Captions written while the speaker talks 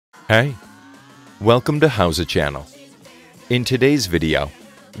Hey, welcome to Howza Channel. In today's video,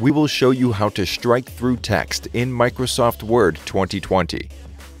 we will show you how to strike through text in Microsoft Word 2020.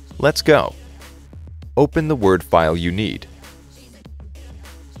 Let's go. Open the Word file you need.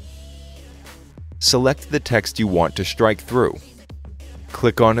 Select the text you want to strike through.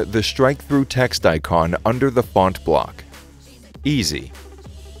 Click on the Strikethrough Text icon under the font block. Easy.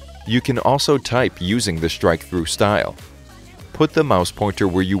 You can also type using the strike-through style. Put the mouse pointer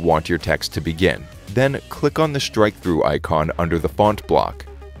where you want your text to begin, then click on the strike-through icon under the font block.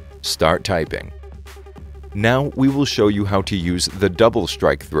 Start typing. Now we will show you how to use the double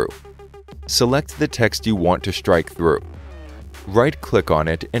strike-through. Select the text you want to strike through. Right-click on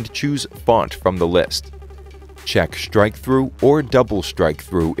it and choose Font from the list. Check Strike-through or Double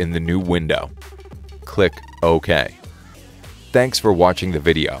Strike-through in the new window. Click OK. Thanks for watching the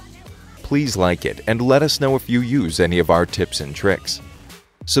video. Please like it and let us know if you use any of our tips and tricks.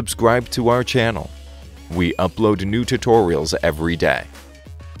 Subscribe to our channel. We upload new tutorials every day.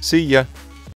 See ya!